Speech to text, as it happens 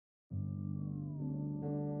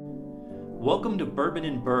Welcome to Bourbon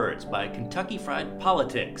and Birds by Kentucky Fried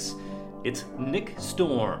Politics. It's Nick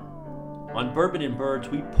Storm. On Bourbon and Birds,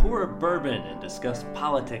 we pour a bourbon and discuss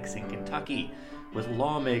politics in Kentucky with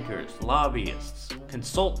lawmakers, lobbyists,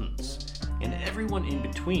 consultants, and everyone in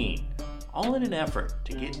between, all in an effort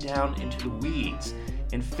to get down into the weeds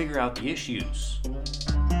and figure out the issues.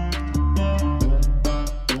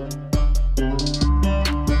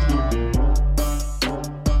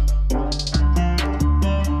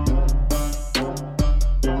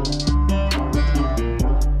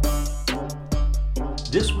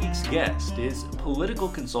 This week's guest is political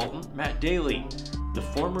consultant Matt Daly, the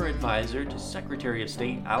former advisor to Secretary of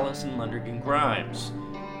State Allison Lundergan Grimes.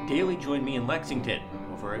 Daly joined me in Lexington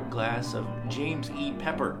over a glass of James E.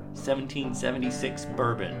 Pepper 1776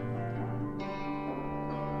 bourbon.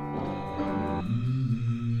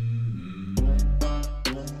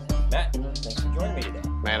 Matt, thanks for joining me today.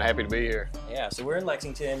 Man, happy to be here. Yeah, so we're in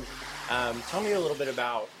Lexington. Tell me a little bit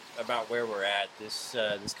about where we're at, this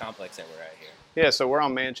complex that we're at here. Yeah, so we're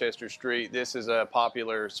on Manchester Street. This is a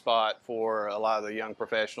popular spot for a lot of the young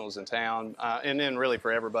professionals in town, and then really for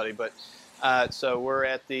everybody. But so we're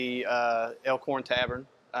at the Elkhorn Tavern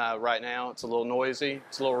right now. It's a little noisy.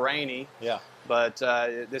 It's a little rainy. Yeah. But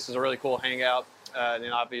this is a really cool hangout. And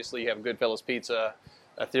then obviously you have Goodfellas Pizza,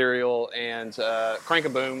 Ethereal, and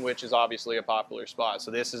Crank-A-Boom, which is obviously a popular spot. So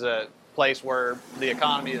this is a place where the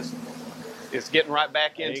economy is getting right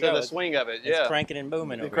back into the swing of it. It's cranking and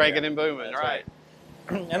booming over Cranking here. and booming, right.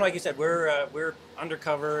 And like you said, we're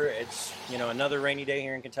undercover. It's another rainy day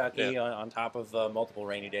here in Kentucky on top of multiple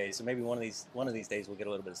rainy days. So maybe one of these days we'll get a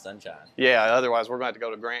little bit of sunshine. Yeah. Otherwise, we're going to have to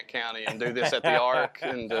go to Grant County and do this at the Ark,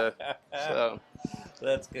 and so.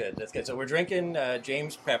 That's good. That's good. So we're drinking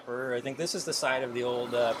James Pepper. I think this is the site of the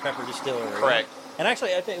old Pepper Distillery. Correct. And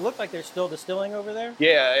actually, I think it looked like they're still distilling over there.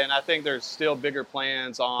 Yeah, and I think there's still bigger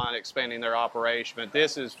plans on expanding their operation. But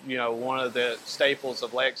this is, one of the staples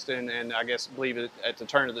of Lexington, and I believe it at the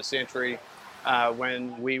turn of the century,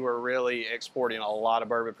 when we were really exporting a lot of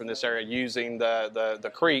bourbon from this area, using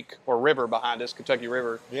the creek or river behind us, Kentucky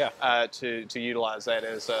River, to utilize that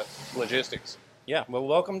as logistics. Yeah, well,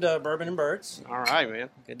 welcome to Bourbon and Birds. All right, man.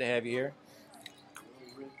 Good to have you here.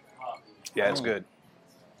 Yeah, it's good.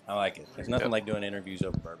 I like it. There's nothing like doing interviews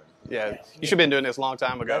over bourbon. Yeah, you should have been doing this a long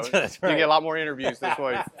time ago. That's right. You get a lot more interviews this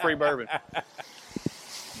way, free bourbon.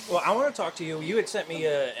 Well, I want to talk to you. You had sent me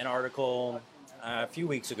an article a few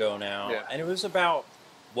weeks ago now, and it was about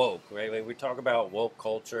woke, right? Like we talk about woke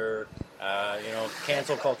culture,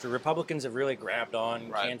 cancel culture. Republicans have really grabbed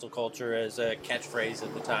on cancel culture as a catchphrase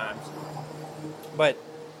at the times. But,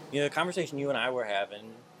 the conversation you and I were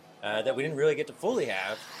having that we didn't really get to fully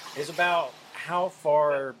have is about how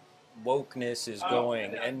far wokeness is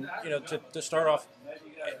going. And, to start off,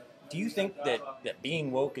 do you think that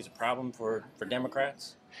being woke is a problem for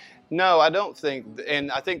Democrats? No, I don't think,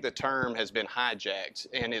 and I think the term has been hijacked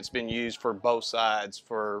and it's been used for both sides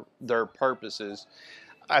for their purposes.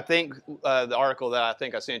 I think the article that I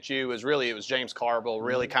think I sent you it was James Carville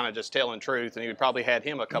really kind of just telling truth, and he probably had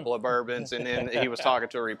him a couple of bourbons, and then he was talking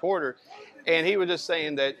to a reporter, and he was just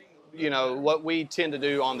saying that, what we tend to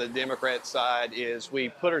do on the Democrat side is we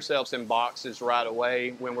put ourselves in boxes right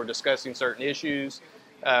away when we're discussing certain issues.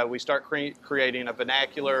 We start creating a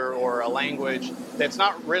vernacular or a language that's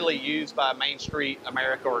not really used by Main Street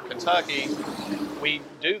America or Kentucky. We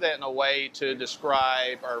do that in a way to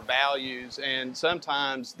describe our values, and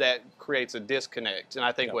sometimes that creates a disconnect. And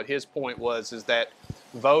I think what his point is that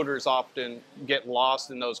voters often get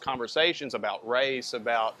lost in those conversations about race,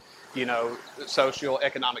 about, social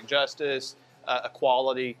economic justice,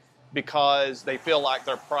 equality, because they feel like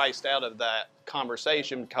they're priced out of that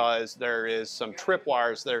conversation because there is some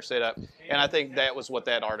tripwires that are set up. And I think that was what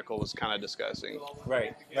that article was kind of discussing.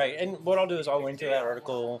 Right. And what I'll do is I'll link to that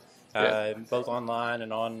article both online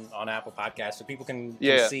and on Apple Podcasts so people can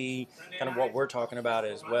see kind of what we're talking about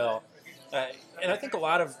as well. And I think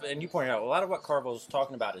and you pointed out, a lot of what Carville's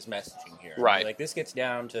talking about is messaging here. Right. Like this gets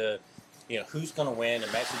down to, who's going to win a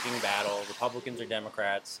messaging battle, Republicans or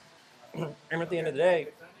Democrats. And at the end of the day,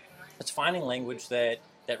 it's finding language that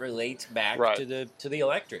relates back to the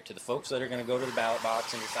electorate, to the folks that are going to go to the ballot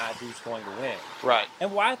box and decide who's going to win. Right.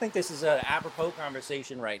 And why I think this is an apropos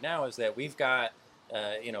conversation right now is that we've got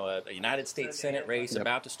a United States Senate race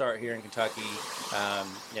about to start here in Kentucky.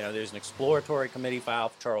 There's an exploratory committee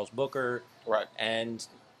filed for Charles Booker. Right. And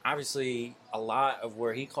obviously a lot of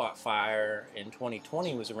where he caught fire in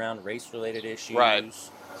 2020 was around race-related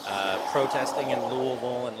issues, protesting in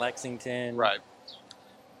Louisville and Lexington. Right.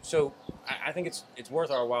 So I think it's worth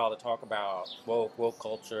our while to talk about woke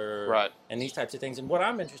culture and these types of things. And what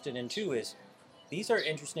I'm interested in, too, is these are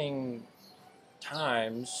interesting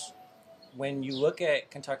times, when you look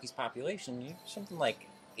at Kentucky's population, you're something like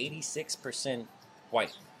 86%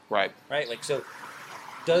 white. Right. Right? Like, so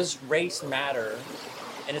does race matter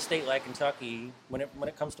in a state like Kentucky when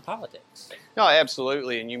it comes to politics? No,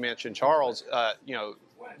 absolutely. And you mentioned Charles.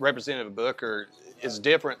 Representative Booker is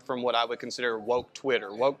different from what I would consider woke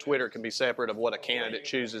Twitter. Woke Twitter can be separate of what a candidate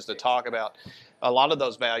chooses to talk about. A lot of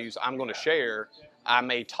those values I'm going to share. I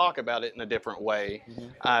may talk about it in a different way.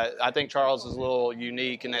 Mm-hmm. I think Charles is a little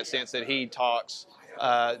unique in that sense that he talks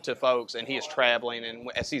to folks and he is traveling, and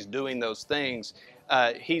as he's doing those things,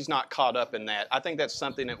 he's not caught up in that. I think that's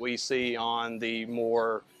something that we see on the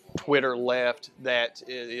more Twitter left that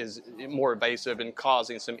is more evasive and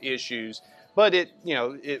causing some issues. But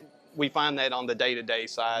we find that on the day-to-day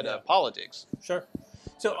side of politics. Sure.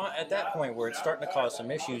 So at that point where it's starting to cause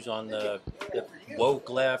some issues on the woke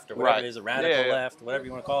left or whatever it is, the radical left, whatever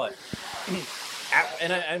you want to call it,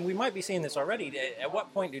 and we might be seeing this already, at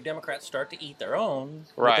what point do Democrats start to eat their own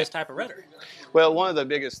with this type of rhetoric? Well, one of the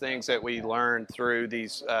biggest things that we learned through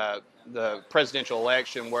these the presidential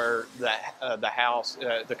election where the House,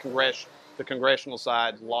 the congressional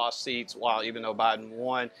side lost seats, while even though Biden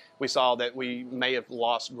won, we saw that we may have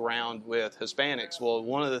lost ground with Hispanics. Well,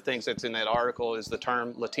 one of the things that's in that article is the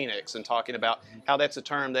term Latinx, and talking about how that's a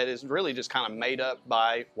term that is really just kind of made up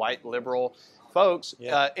by white liberal folks,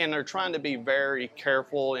 and they're trying to be very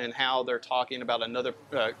careful in how they're talking about another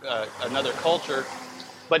culture.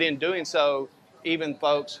 But in doing so, even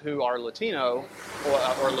folks who are Latino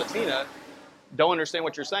or Latina don't understand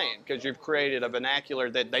what you're saying because you've created a vernacular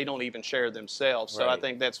that they don't even share themselves. So I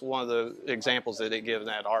think that's one of the examples that it gives in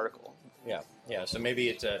that article. Yeah. So maybe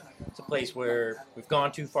it's a place where we've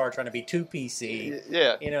gone too far trying to be too PC.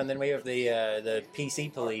 Yeah. And then we have the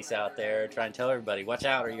PC police out there trying to tell everybody, watch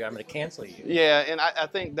out or I'm going to cancel you. Yeah, and I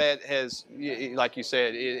think that has, like you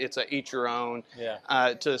said, it's a each your own.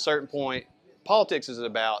 Yeah. To a certain point, politics is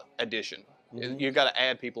about addition. Mm-hmm. You've got to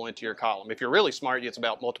add people into your column. If you're really smart, it's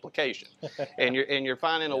about multiplication, and you're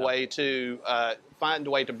finding a way to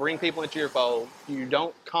bring people into your fold. You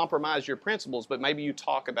don't compromise your principles, but maybe you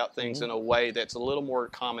talk about things in a way that's a little more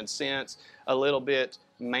common sense, a little bit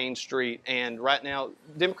Main Street. And right now,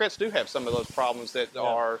 Democrats do have some of those problems that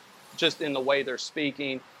are just in the way they're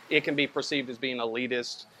speaking. It can be perceived as being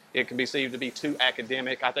elitist. It can be perceived to be too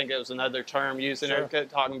academic. I think it was another term used in there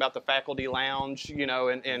talking about the faculty lounge,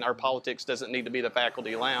 and our politics doesn't need to be the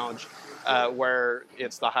faculty lounge where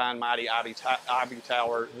it's the high and mighty Ivy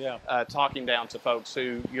Tower talking down to folks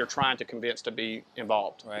who you're trying to convince to be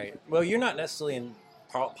involved. Right. Well, you're not necessarily in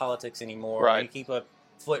politics anymore. Right. You keep a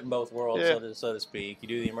foot in both worlds, so to speak. You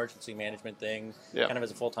do the emergency management thing kind of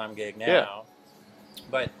as a full-time gig now. Yeah.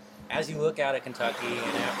 But as you look out at Kentucky,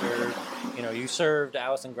 and after you served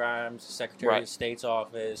Allison Grimes, Secretary of State's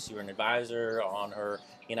office, you were an advisor on her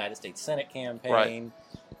United States Senate campaign.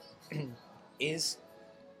 Right. Is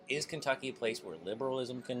Kentucky a place where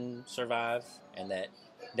liberalism can survive and that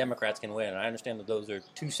Democrats can win? And I understand that those are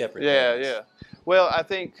two separate things. Yeah. Well, I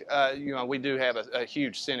think we do have a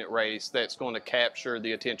huge Senate race that's going to capture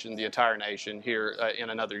the attention of the entire nation here in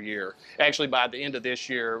another year. Actually, by the end of this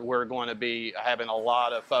year, we're going to be having a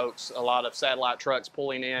lot of folks, a lot of satellite trucks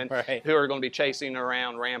pulling in who are going to be chasing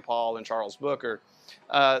around Rand Paul and Charles Booker.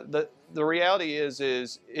 The reality is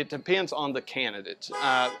it depends on the candidate,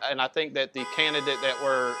 and I think that the candidate that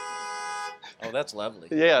we're that's lovely.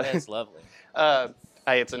 Yeah, that's lovely.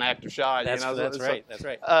 Hey, it's an active shot. That's right. That's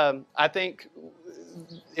right.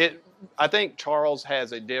 I think Charles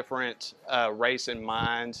has a different race in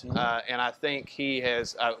mind, and I think he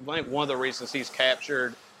has. I think one of the reasons he's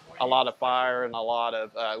captured a lot of fire and a lot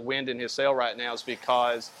of wind in his sail right now is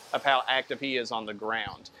because of how active he is on the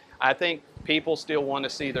ground. I think people still want to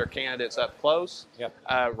see their candidates up close. Yep.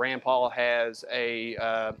 Rand Paul has a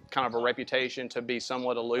kind of a reputation to be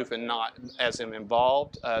somewhat aloof and not as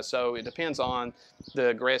involved. So it depends on the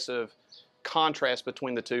aggressive contrast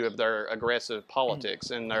between the two of their aggressive politics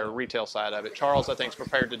and their retail side of it. Charles, I think, is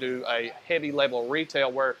prepared to do a heavy level of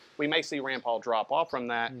retail where we may see Rand Paul drop off from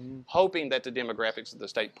that, hoping that the demographics of the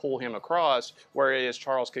state pull him across, whereas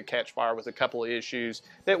Charles could catch fire with a couple of issues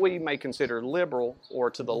that we may consider liberal or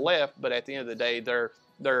to the left, but at the end of the day,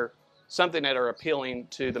 they're something that are appealing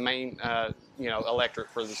to the main electorate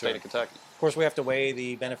for the state of Kentucky. Of course, we have to weigh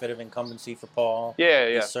the benefit of incumbency for Paul. Yeah.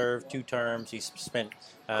 He served 2 terms. He's spent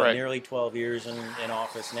nearly 12 years in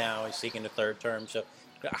office now. He's seeking a 3rd term. So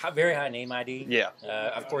very high name ID. Yeah.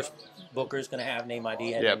 Of course, Booker's going to have name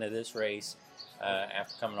ID heading into this race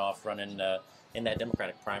after coming off running in that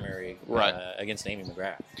Democratic primary against Amy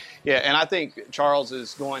McGrath. Yeah, and I think Charles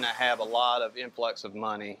is going to have a lot of influx of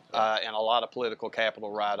money and a lot of political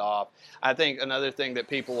capital right off. I think another thing that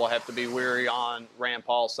people will have to be wary on Rand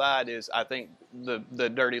Paul's side is I think the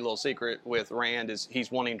dirty little secret with Rand is he's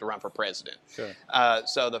wanting to run for president. Sure.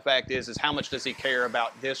 So the fact is how much does he care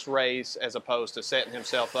about this race as opposed to setting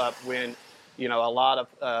himself up when, a lot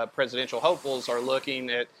of presidential hopefuls are looking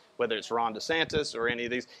at whether it's Ron DeSantis or any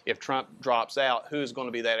of these, if Trump drops out, who's going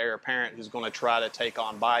to be that heir apparent who's going to try to take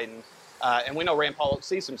on Biden? And we know Rand Paul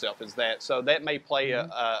sees himself as that. So that may play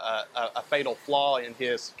a fatal flaw in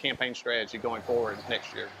his campaign strategy going forward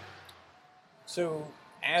next year. So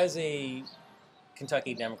as a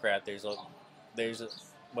Kentucky Democrat, it's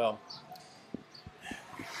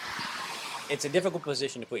a difficult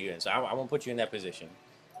position to put you in. So I won't put you in that position.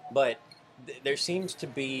 But there seems to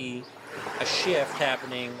be a shift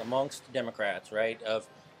happening amongst Democrats, right, of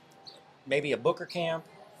maybe a Booker camp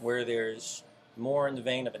where there's more in the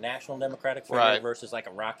vein of a national Democratic figure versus like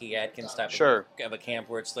a Rocky Adkins type of a camp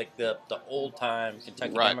where it's like the old-time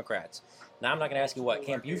Kentucky Democrats. Now, I'm not going to ask you what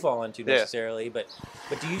camp you fall into necessarily, but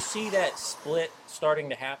do you see that split starting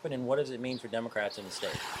to happen, and what does it mean for Democrats in the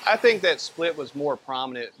state? I think that split was more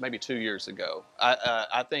prominent maybe 2 years ago.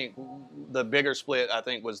 I think the bigger split,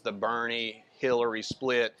 was the Bernie-Hillary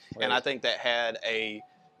split, and I think that had a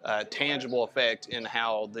tangible effect in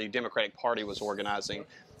how the Democratic Party was organizing.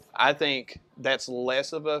 I think that's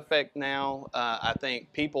less of an effect now. I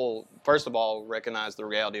think people, first of all, recognize the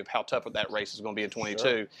reality of how tough that race is going to be in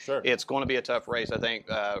 22. Sure. It's going to be a tough race. I think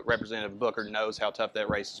Representative Booker knows how tough that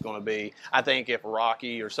race is going to be. I think if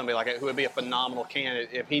Rocky or somebody like that, who would be a phenomenal candidate,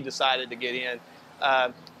 if he decided to get in,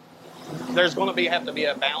 there's going to have to be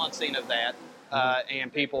a balancing of that.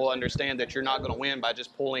 And people understand that you're not going to win by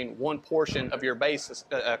just pulling one portion of your base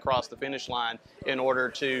across the finish line in order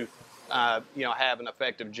to have an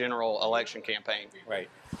effective general election campaign. Right.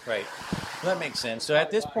 Well, that makes sense. So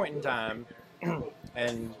at this point in time,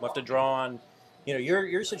 and we'll have to draw on,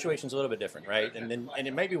 your situation's a little bit different, right? And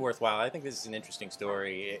it may be worthwhile. I think this is an interesting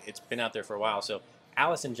story. It's been out there for a while. So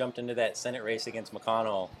Allison jumped into that Senate race against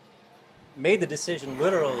McConnell, made the decision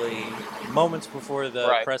literally moments before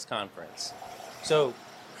the press conference. So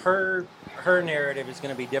her narrative is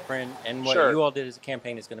going to be different, and what you all did as a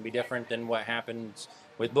campaign is going to be different than what happens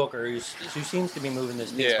with Booker, who seems to be moving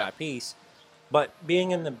this piece by piece. But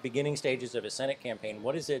being in the beginning stages of a Senate campaign,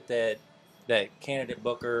 what is it that candidate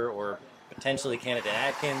Booker or potentially candidate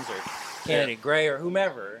Atkins or candidate Gray or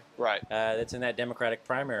whomever that's in that Democratic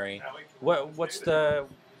primary, what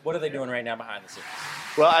are they doing right now behind the scenes?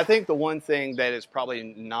 Well, I think the one thing that is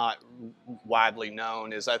probably not widely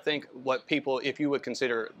known is I think what people, if you would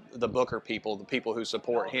consider the Booker people, the people who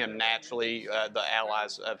support him naturally, the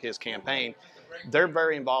allies of his campaign, they're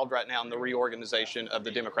very involved right now in the reorganization of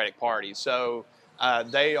the Democratic Party. So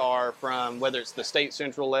they are from, whether it's the state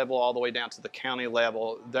central level all the way down to the county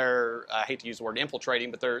level, they're, I hate to use the word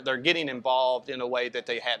infiltrating, but they're getting involved in a way that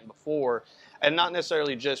they hadn't before. And not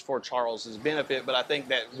necessarily just for Charles's benefit, but I think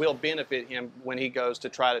that will benefit him when he goes to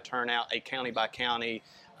try to turn out a county-by-county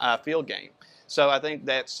field game. So I think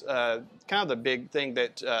that's kind of the big thing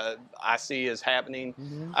that I see is happening.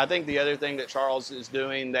 Mm-hmm. I think the other thing that Charles is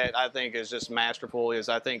doing that I think is just masterful is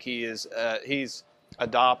I think he's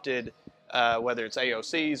adopted whether it's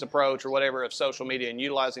AOC's approach or whatever of social media and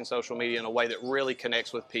utilizing social media in a way that really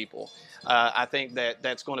connects with people. I think that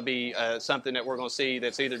that's going to be something that we're going to see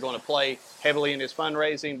that's either going to play heavily in his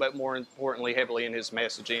fundraising, but more importantly, heavily in his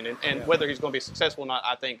messaging. And whether he's going to be successful or not,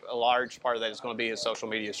 I think a large part of that is going to be his social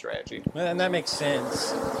media strategy. Well, and that makes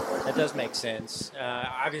sense. That does make sense.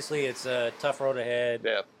 Obviously, it's a tough road ahead.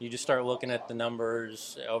 Yeah. You just start looking at the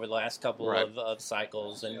numbers over the last couple of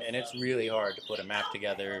cycles, and it's really hard to put a map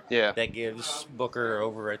together that gives Booker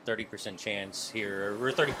over a 30% chance here,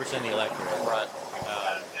 or 30% of the electorate. Right.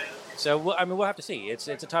 So we'll have to see. It's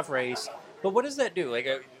a tough race, but what does that do?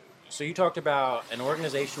 So you talked about an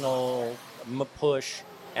organizational push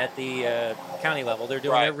at the county level. They're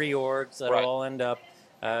doing their reorgs that'll all end up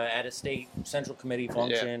at a state central committee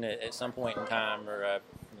function at some point in time, or a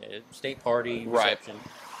state party reception.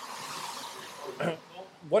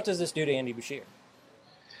 What does this do to Andy Beshear?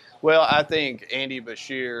 Well, I think Andy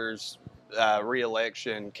Beshear's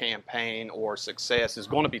re-election campaign or success is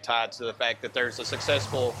going to be tied to the fact that there's a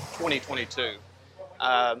successful 2022.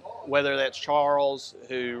 Whether that's Charles,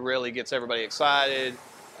 who really gets everybody excited,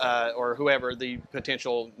 or whoever the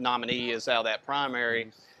potential nominee is out of that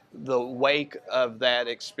primary, the wake of that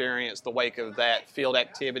experience, the wake of that field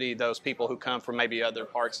activity, those people who come from maybe other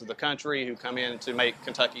parts of the country, who come in to make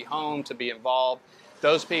Kentucky home, to be involved,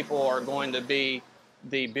 those people are going to be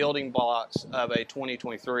the building blocks of a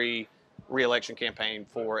 2023 re-election campaign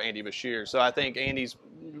for Andy Beshear. So I think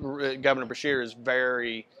Governor Beshear is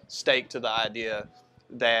very staked to the idea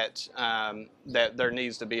that that there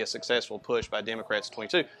needs to be a successful push by Democrats in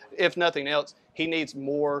 22. If nothing else, he needs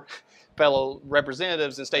more fellow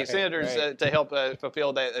representatives and state senators to help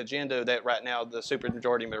fulfill that agenda that right now the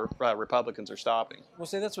supermajority Republicans are stopping. Well,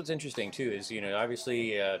 see, that's what's interesting too. Is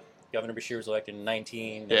obviously Governor Beshear was elected in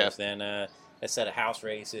 19. There's then a set of House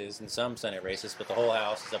races and some Senate races, but the whole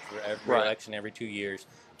House is up for re-election every 2 years.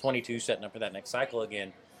 22 setting up for that next cycle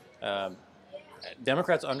again.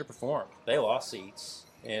 Democrats underperformed. They lost seats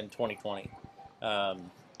in 2020. To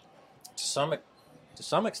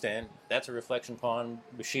some extent, that's a reflection upon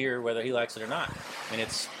Beshear, whether he likes it or not. I mean,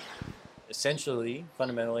 it's essentially,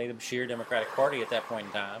 fundamentally, the Beshear Democratic Party at that point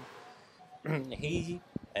in time. He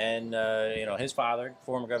and his father,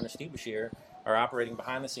 former Governor Steve Beshear, are operating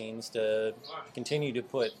behind the scenes to continue to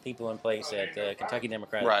put people in place at the Kentucky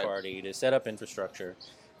Democratic Party to set up infrastructure,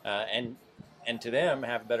 and to them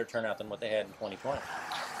have a better turnout than what they had in 2020.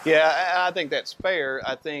 Yeah, I think that's fair.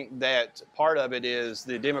 I think that part of it is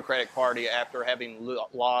the Democratic Party, after having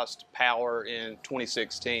lost power in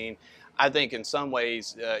 2016, I think in some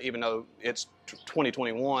ways, even though it's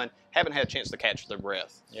 2021, haven't had a chance to catch their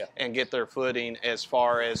breath and get their footing as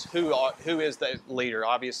far as who is the leader.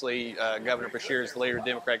 Obviously, Governor Beshear is the leader of the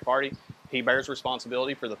Democratic Party. He bears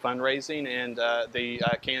responsibility for the fundraising and the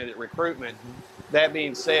candidate recruitment. That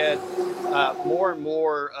being said, more and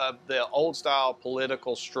more of the old-style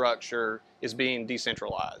political structure is being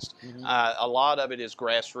decentralized. A lot of it is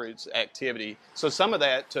grassroots activity. So some of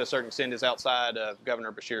that, to a certain extent, is outside of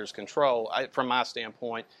Governor Beshear's control, from my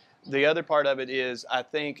standpoint. The other part of it is, I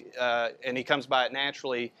think, and he comes by it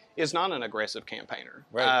naturally, is not an aggressive campaigner.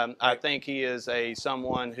 I think he is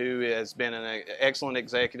someone who has been an excellent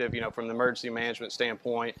executive, from the emergency management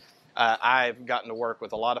standpoint. I've gotten to work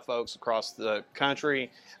with a lot of folks across the country.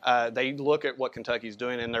 They look at what Kentucky's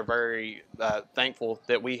doing, and they're very thankful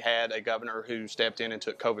that we had a governor who stepped in and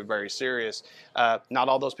took COVID very serious. Not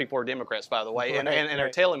all those people are Democrats, by the way, and are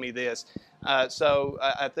telling me this. So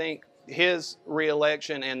I think his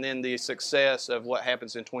reelection and then the success of what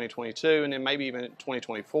happens in 2022 and then maybe even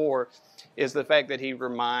 2024 is the fact that he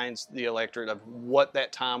reminds the electorate of what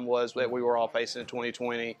that time was that we were all facing in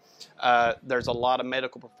 2020. There's a lot of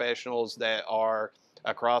medical professionals that are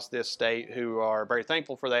across this state who are very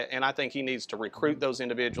thankful for that, and I think he needs to recruit those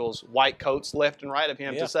individuals, white coats left and right of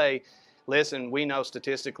him, to say, listen, we know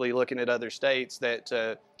statistically, looking at other states,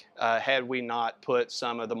 that had we not put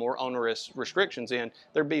some of the more onerous restrictions in,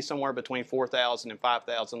 there'd be somewhere between 4,000 and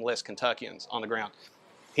 5,000 less Kentuckians on the ground.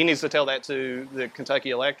 He needs to tell that to the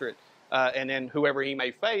Kentucky electorate, and then whoever he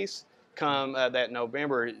may face come that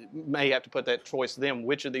November may have to put that choice to them.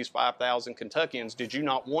 Which of these 5,000 Kentuckians did you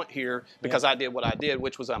not want here because I did what I did,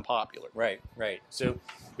 which was unpopular? Right. So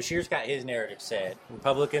Beshear's got his narrative set.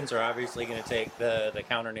 Republicans are obviously going to take the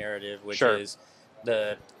counter narrative, which is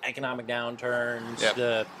the economic downturns,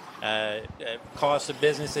 the cost of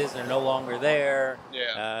businesses are no longer there.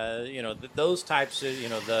 Those types of,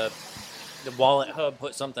 the Wallet Hub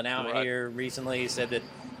put something out here recently, said that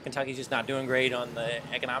Kentucky's just not doing great on the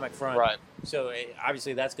economic front. So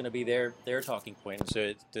obviously that's going to be their talking point.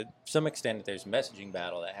 So to some extent, there's a messaging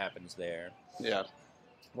battle that happens there.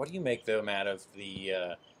 What do you make, though, Matt, of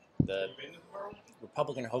the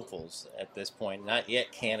Republican hopefuls at this point? Not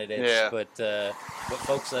yet candidates, but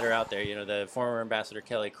folks that are out there. The former Ambassador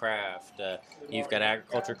Kelly Craft. You've got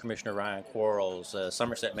Agriculture Commissioner Ryan Quarles,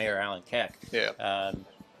 Somerset Mayor Alan Keck.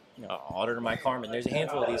 Auditor Mike Harmon. There's a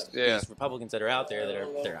handful of these Republicans that are out there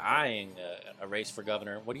that they're eyeing a race for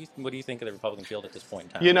governor. What do you think of the Republican field at this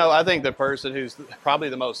point in time? I think the person who's probably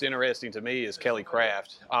the most interesting to me is Kelly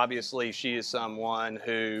Craft. Obviously, she is someone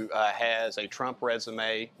who has a Trump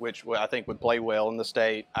resume, which I think would play well in the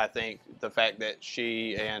state. I think the fact that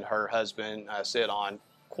she and her husband sit on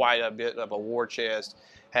quite a bit of a war chest,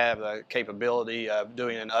 have a capability of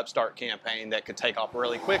doing an upstart campaign that could take off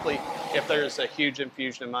really quickly if there's a huge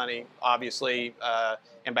infusion of money. Obviously,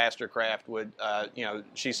 Ambassador Craft would,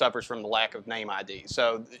 she suffers from the lack of name ID.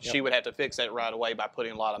 So she would have to fix that right away by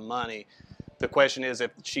putting a lot of money. The question is,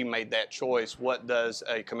 if she made that choice, what does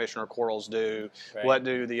a Commissioner Quarles do? What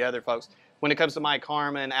do the other folks? When it comes to Mike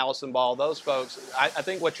Harmon, Allison Ball, those folks, I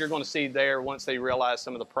think what you're going to see there once they realize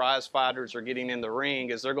some of the prize fighters are getting in the ring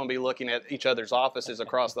is they're going to be looking at each other's offices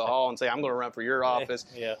across the hall and say, I'm going to run for your office.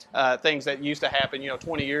 Things that used to happen,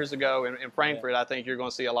 20 years ago in Frankfort, I think you're going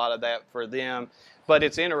to see a lot of that for them. But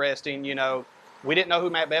it's interesting, we didn't know who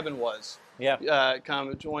Matt Bevin was.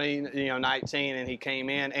 Come 2019, and he came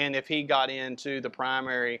in. And if he got into the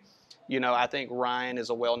primary, I think Ryan is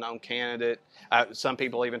a well-known candidate. Some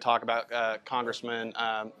people even talk about Congressman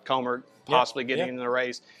Comer possibly getting in the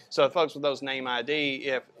race. So folks with those name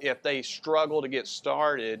ID, if they struggle to get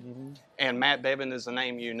started, and Matt Bevin is the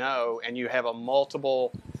name and you have a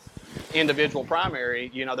multiple individual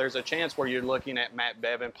primary, there's a chance where you're looking at Matt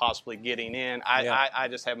Bevin possibly getting in. I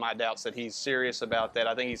just have my doubts that he's serious about that.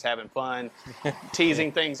 I think he's having fun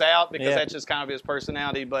teasing things out because that's just kind of his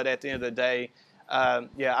personality. But at the end of the day,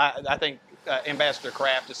 I think Ambassador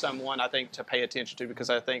Kraft is someone I think to pay attention to because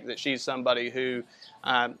I think that she's somebody who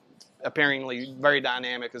apparently very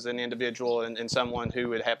dynamic as an individual and someone who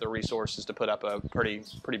would have the resources to put up a pretty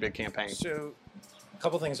big campaign. So a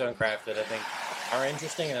couple things on Kraft that I think are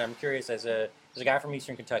interesting, and I'm curious as a guy from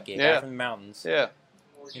Eastern Kentucky, a guy from the mountains. Yeah.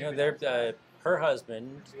 Her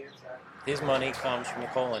husband, his money comes from the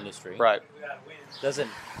coal industry. Right.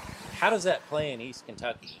 How does that play in East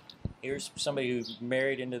Kentucky? Here's somebody who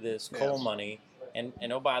married into this coal money, and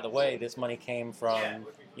oh, by the way, this money came from,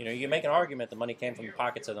 you can make an argument the money came from the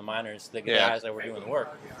pockets of the miners, the guys that were doing the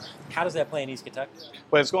work. How does that play in East Kentucky?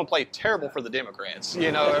 Well, it's going to play terrible for the Democrats.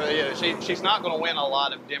 She's not going to win a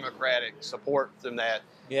lot of Democratic support from that.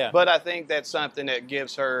 Yeah. But I think that's something that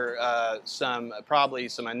gives her probably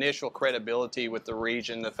some initial credibility with the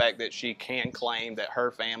region, the fact that she can claim that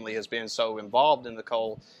her family has been so involved in the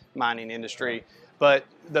coal mining industry. But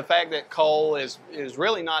the fact that coal is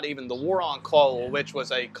really not even the war on coal, which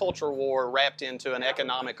was a culture war wrapped into an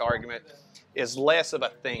economic argument, is less of a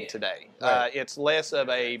thing today. Right. It's less of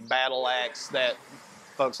a battle axe that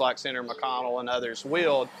folks like Senator McConnell and others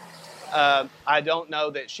wield. I don't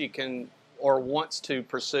know that she can or wants to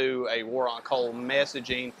pursue a war on coal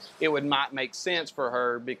messaging. It might make sense for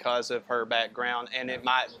her because of her background, and it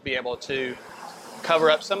might be able to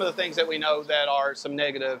cover up some of the things that we know that are some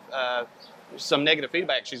negative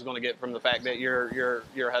feedback she's going to get from the fact that your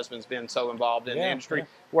husband's been so involved in the industry,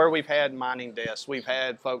 where we've had mining deaths. We've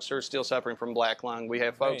had folks who are still suffering from black lung. We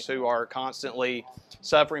have folks who are constantly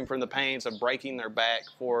suffering from the pains of breaking their back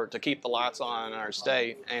to keep the lights on in our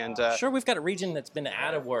state. And sure, we've got a region that's been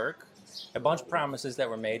out of work, a bunch of promises that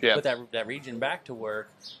were made to put that region back to work,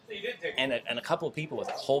 and a couple of people with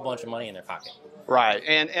a whole bunch of money in their pocket. Right,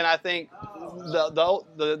 and I think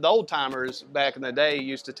the old timers back in the day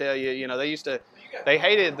used to tell you, they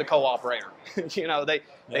hated the coal operator. They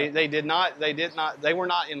were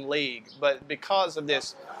not in league, but because of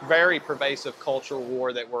this very pervasive cultural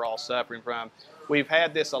war that we're all suffering from, we've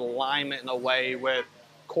had this alignment in a way with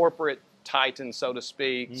corporate titans, so to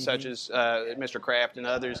speak, such as Mr. Kraft and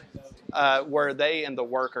others, where they and the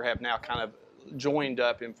worker have now kind of joined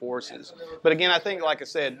up in forces. But again, I think, like I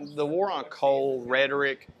said, the war on coal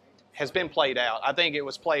rhetoric has been played out. I think it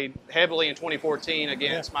was played heavily in 2014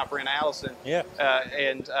 against my friend Allison,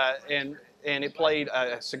 and it played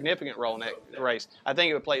a significant role in that race. I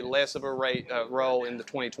think it would play less of a role in the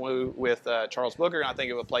 2022 with Charles Booker, and I think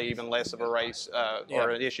it would play even less of a race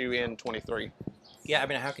or an issue in 23. Yeah, I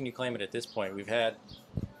mean, how can you claim it at this point? We've had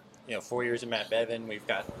 4 years of Matt Bevin. We've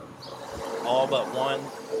got all but one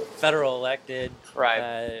federal elected.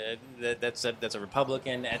 Right. That's a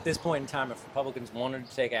Republican. At this point in time, if Republicans wanted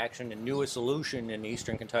to take action and knew a solution in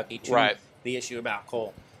Eastern Kentucky to the issue about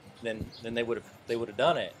coal, then they would have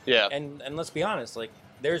done it. Yeah. And let's be honest,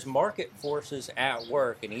 there's market forces at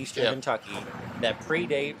work in Eastern Kentucky that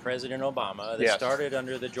predate President Obama, that started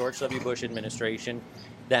under the George W. Bush administration,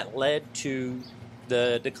 that led to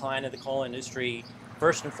the decline of the coal industry.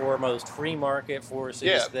 First and foremost, free market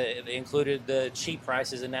forces that included the cheap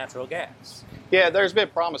prices of natural gas. Yeah, there's been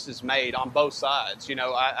promises made on both sides.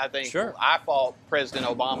 I think I fault President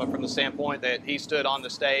Obama from the standpoint that he stood on the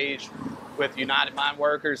stage with United Mine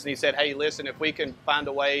Workers and he said, hey, listen, if we can find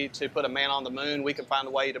a way to put a man on the moon, we can find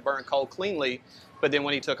a way to burn coal cleanly. But then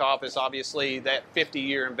when he took office, obviously that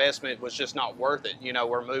 50-year investment was just not worth it.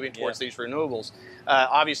 We're moving towards these renewables.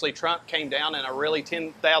 Obviously, Trump came down in a really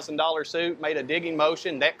 $10,000 suit, made a digging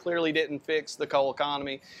motion. That clearly didn't fix the coal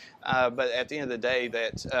economy. But at the end of the day,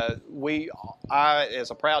 I,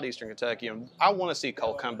 as a proud Eastern Kentuckian, I want to see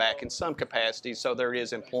coal come back in some capacity so there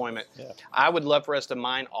is employment. Yeah. I would love for us to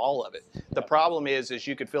mine all of it. The problem is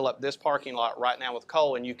you could fill up this parking lot right now with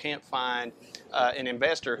coal and you can't find an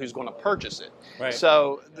investor who's going to purchase it. Right.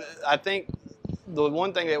 So I think the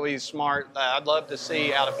one thing that I'd love to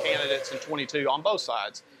see out of candidates in 22 on both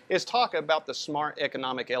sides is talk about the smart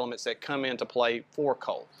economic elements that come into play for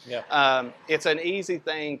coal. Yeah. It's an easy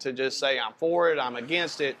thing to just say I'm for it, I'm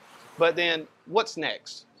against it, but then what's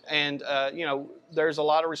next? And, there's a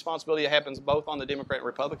lot of responsibility that happens both on the Democrat and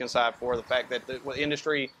Republican side for the fact that the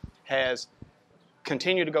industry has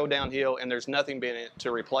continued to go downhill and there's nothing been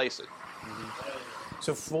to replace it. Mm-hmm.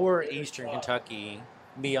 So for Eastern Kentucky,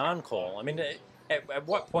 beyond coal, I mean, at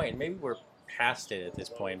what point, maybe we're past it at this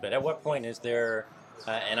point, but at what point is there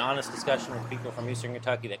an honest discussion with people from Eastern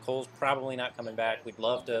Kentucky that coal's probably not coming back? We'd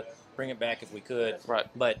love to bring it back if we could, Right.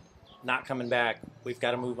 but not coming back. We've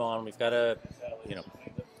got to move on. We've got to,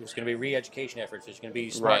 there's going to be re-education efforts. There's going to be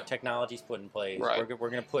smart technologies put in place. Right. We're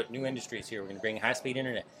going to put new industries here. We're going to bring high-speed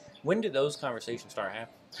internet. When did those conversations start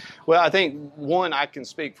happening? Well, I think, one, I can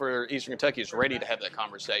speak for Eastern Kentucky is ready to have that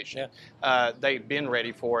conversation. Yeah. They've been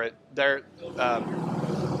ready for it. Their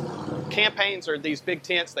campaigns are these big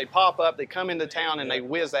tents. They pop up, they come into town, and they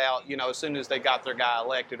whiz out, as soon as they got their guy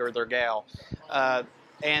elected or their gal.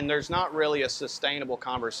 And there's not really a sustainable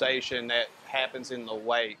conversation that happens in the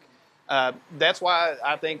wake. That's why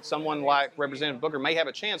I think someone like Representative Booker may have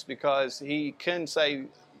a chance, because he can say,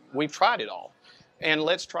 we've tried it all, and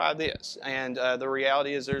let's try this. And the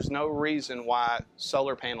reality is there's no reason why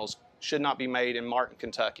solar panels should not be made in Martin,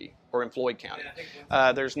 Kentucky, or in Floyd County.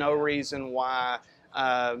 There's no reason why,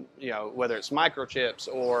 whether it's microchips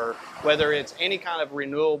or whether it's any kind of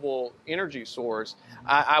renewable energy source,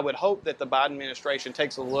 I would hope that the Biden administration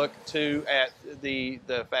takes a look at the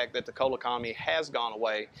fact that the coal economy has gone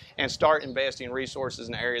away and start investing resources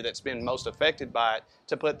in the area that's been most affected by it,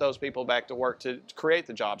 to put those people back to work, to create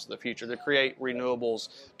the jobs of the future, to create renewables,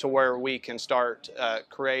 to where we can start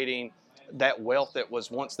creating that wealth that was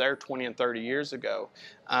once there 20 and 30 years ago.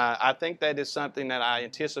 I think that is something that I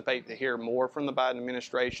anticipate to hear more from the Biden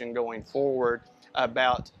administration going forward,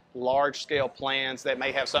 about large-scale plans that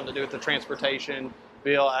may have something to do with the transportation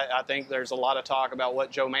bill. I think there's a lot of talk about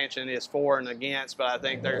what Joe Manchin is for and against, but I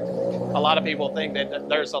think a lot of people think that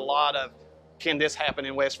there's a lot of, can this happen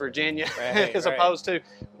in West Virginia, as opposed to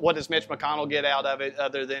what does Mitch McConnell get out of it,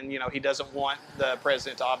 other than, he doesn't want the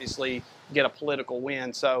president to obviously get a political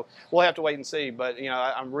win. So we'll have to wait and see. But,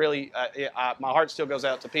 I'm really, my heart still goes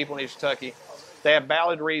out to people in East Kentucky. They have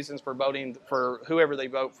valid reasons for voting for whoever they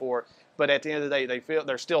vote for, but at the end of the day, they feel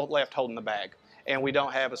they're still left holding the bag, and we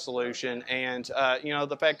don't have a solution. And,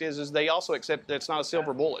 the fact is they also accept that it's not a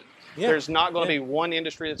silver bullet. Yeah. There's not going to be one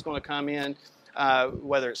industry that's going to come in,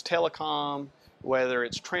 whether it's telecom, whether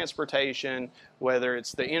it's transportation, whether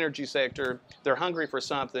it's the energy sector. They're hungry for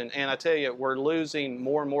something. And I tell you, we're losing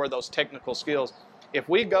more and more of those technical skills. If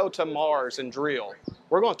we go to Mars and drill,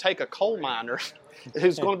 we're going to take a coal miner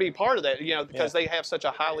who's going to be part of that, because they have such a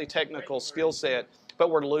highly technical skill set. But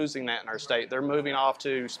we're losing that in our state. They're moving off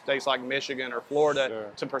to states like Michigan or Florida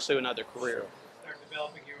to pursue another career.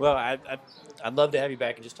 Well, I'd love to have you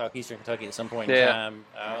back and just talk Eastern Kentucky at some point in time.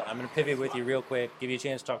 I'm going to pivot with you real quick, give you a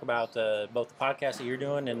chance to talk about both the podcast that you're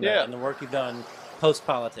doing and the work you've done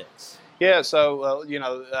post-politics. Yeah, so,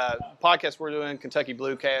 podcast we're doing, Kentucky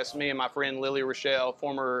Bluecast, me and my friend Lily Rochelle,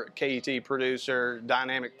 former KET producer,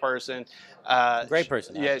 dynamic person. Great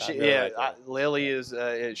person. Lily is,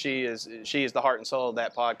 she is the heart and soul of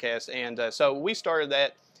that podcast. And so we started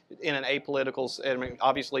that in an apolitical,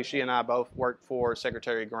 obviously she and I both worked for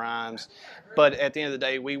Secretary Grimes, but at the end of the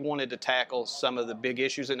day, we wanted to tackle some of the big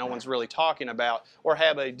issues that no one's really talking about, or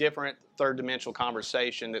have a different third dimensional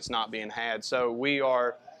conversation that's not being had. So we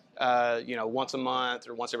are, once a month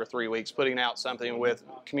or once every 3 weeks, putting out something with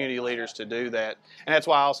community leaders to do that. And that's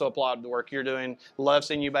why I also applaud the work you're doing. Love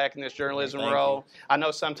seeing you back in this journalism role. I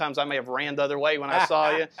know sometimes I may have ran the other way when I saw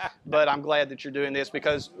you, but I'm glad that you're doing this,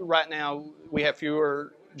 because right now we have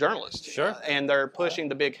fewer journalists. Sure. And they're pushing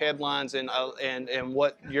the big headlines, and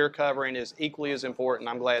what you're covering is equally as important.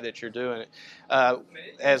 I'm glad that you're doing it.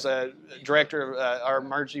 As a director of our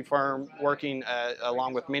emergency firm, working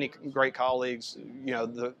along with many great colleagues,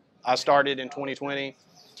 I started in 2020.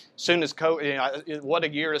 Soon as COVID, what a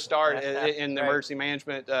year to start in the emergency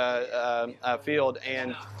management field.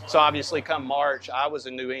 And so obviously come March, I was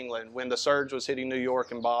in New England when the surge was hitting New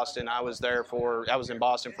York and Boston. I was in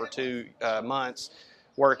Boston for 2 months,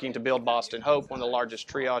 working to build Boston Hope, one of the largest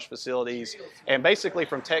triage facilities. And basically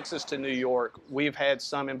from Texas to New York, we've had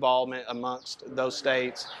some involvement amongst those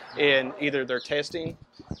states in either their testing,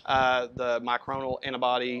 the monoclonal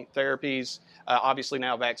antibody therapies, obviously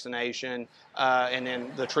now vaccination, and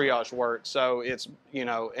then the triage work. So it's,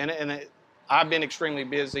 I've been extremely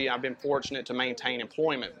busy. I've been fortunate to maintain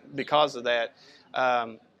employment because of that.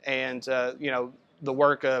 The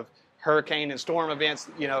work of hurricane and storm events,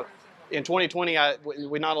 in 2020,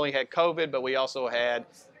 we not only had COVID, but we also had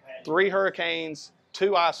 3 hurricanes,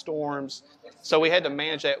 2 ice storms. So we had to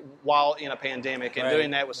manage that while in a pandemic, and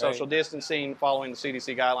doing that with social distancing, following the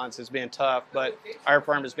CDC guidelines, has been tough. But our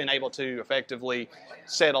firm has been able to effectively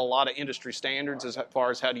set a lot of industry standards as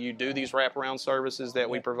far as how do you do these wraparound services that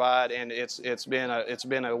we provide, and it's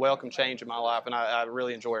been a welcome change in my life, and I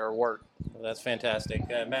really enjoy our work. That's fantastic.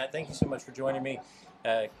 Matt, thank you so much for joining me.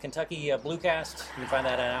 Kentucky Bluecast. You can find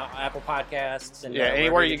that on Apple Podcasts. And,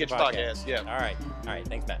 anywhere you get your podcasts. Yeah. All right.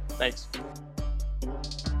 Thanks, Matt. Thanks.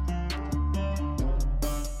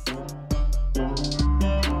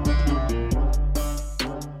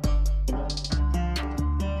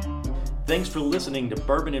 Thanks for listening to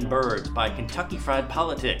Bourbon and Birds by Kentucky Fried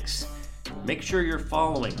Politics. Make sure you're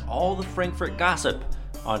following all the Frankfurt gossip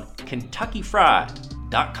on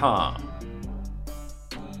KentuckyFried.com.